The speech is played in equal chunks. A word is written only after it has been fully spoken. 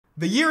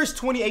The year is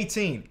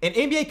 2018, and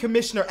NBA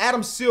Commissioner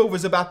Adam Silver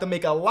is about to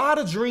make a lot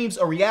of dreams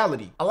a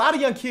reality. A lot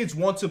of young kids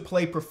want to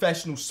play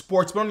professional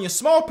sports, but only a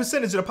small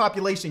percentage of the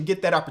population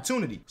get that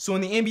opportunity. So in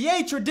the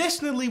NBA,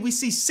 traditionally, we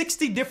see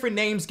 60 different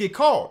names get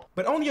called,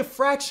 but only a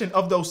fraction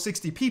of those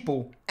 60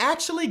 people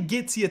actually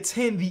get to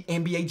attend the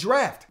NBA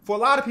draft. For a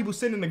lot of people,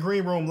 sitting in the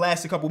green room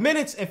lasts a couple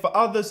minutes, and for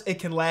others, it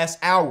can last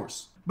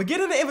hours. But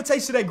getting an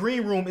invitation to that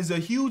green room is a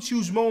huge,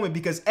 huge moment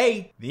because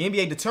A, the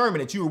NBA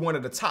determined that you were one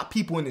of the top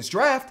people in this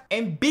draft,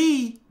 and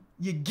B,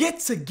 you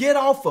get to get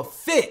off a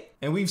fit.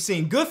 And we've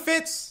seen good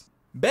fits,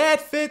 bad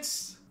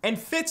fits, and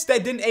fits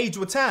that didn't age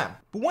with time.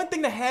 But one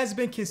thing that has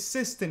been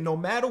consistent no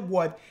matter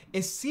what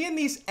is seeing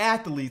these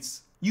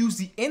athletes use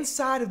the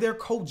inside of their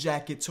coat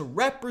jacket to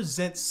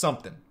represent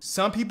something.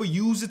 Some people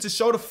use it to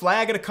show the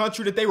flag of the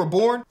country that they were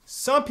born.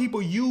 Some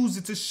people use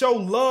it to show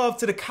love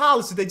to the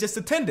college that they just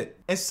attended.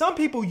 And some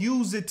people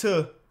use it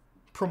to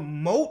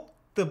promote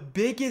the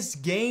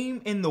biggest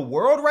game in the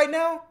world right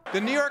now.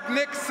 The New York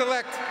Knicks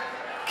select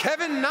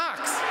Kevin Knox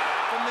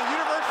from the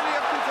University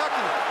of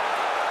Kentucky.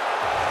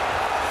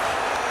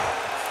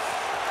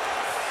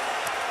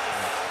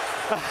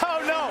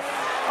 Oh no!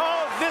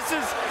 Oh,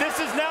 this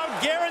is now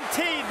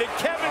guaranteed that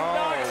Kevin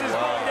Knox is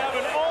going to have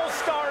an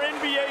all-star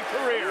NBA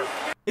career.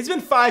 It's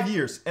been 5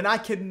 years, and I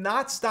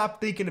cannot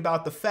stop thinking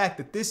about the fact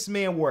that this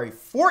man wore a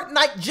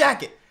Fortnite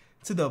jacket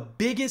to the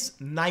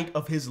biggest night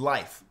of his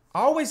life.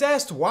 I always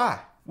asked why.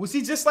 Was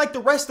he just like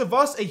the rest of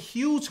us, a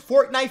huge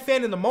Fortnite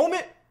fan in the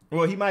moment?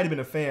 Well, he might have been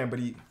a fan, but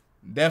he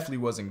definitely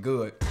wasn't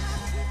good.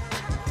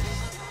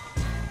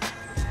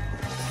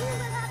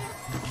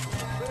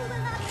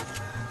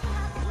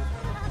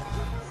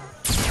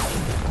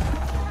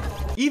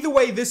 Either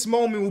way, this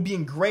moment will be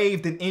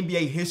engraved in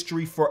NBA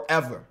history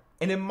forever.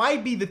 And it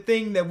might be the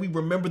thing that we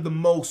remember the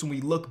most when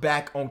we look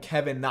back on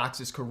Kevin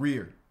Knox's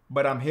career.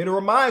 But I'm here to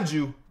remind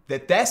you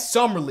that that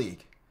Summer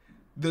League,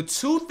 the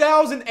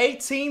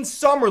 2018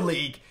 Summer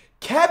League,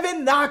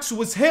 Kevin Knox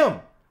was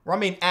him. Or I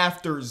mean,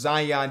 after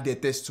Zion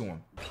did this to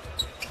him.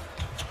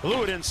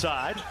 Blew it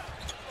inside.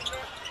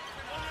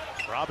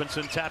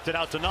 Robinson tapped it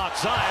out to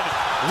Knox. Zion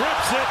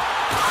rips it,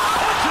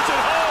 punches it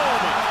home.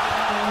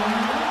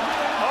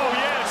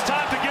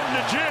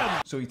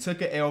 So he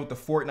took an L with the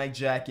Fortnite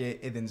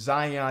jacket, and then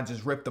Zion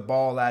just ripped the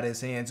ball out of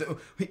his hands.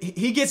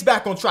 He gets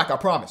back on track, I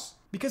promise.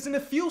 Because in the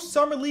few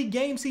Summer League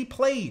games he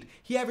played,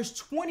 he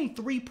averaged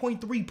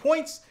 23.3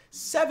 points,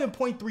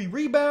 7.3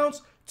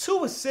 rebounds,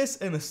 2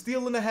 assists, and a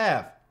steal and a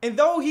half. And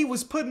though he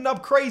was putting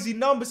up crazy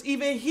numbers,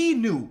 even he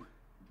knew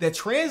that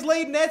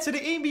translating that to the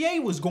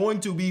NBA was going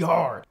to be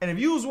hard. And if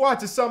you was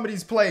watching some of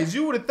these plays,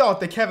 you would have thought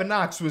that Kevin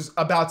Knox was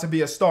about to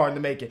be a star in the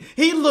making.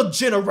 He looked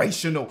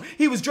generational.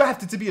 He was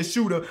drafted to be a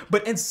shooter,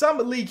 but in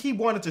Summer League, he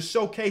wanted to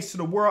showcase to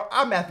the world,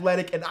 I'm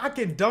athletic and I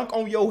can dunk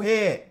on your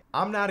head.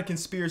 I'm not a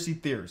conspiracy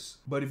theorist,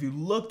 but if you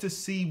look to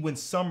see when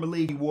Summer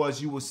League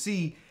was, you will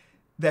see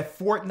that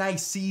Fortnite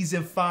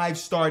Season 5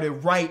 started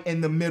right in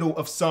the middle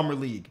of Summer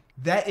League.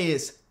 That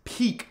is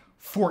peak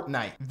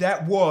Fortnite.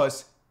 That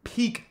was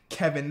peak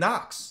Kevin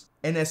Knox.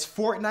 And as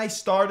Fortnite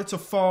started to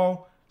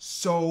fall,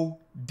 so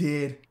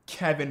did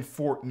Kevin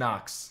Fort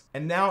Knox.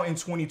 And now in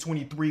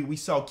 2023, we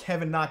saw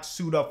Kevin Knox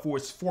suit up for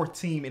his 4th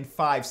team in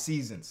 5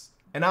 seasons.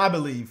 And I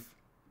believe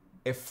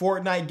if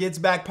Fortnite gets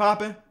back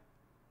popping,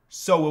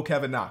 so will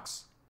Kevin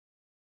Knox.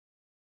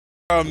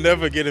 I'm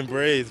never getting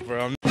braids,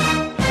 bro.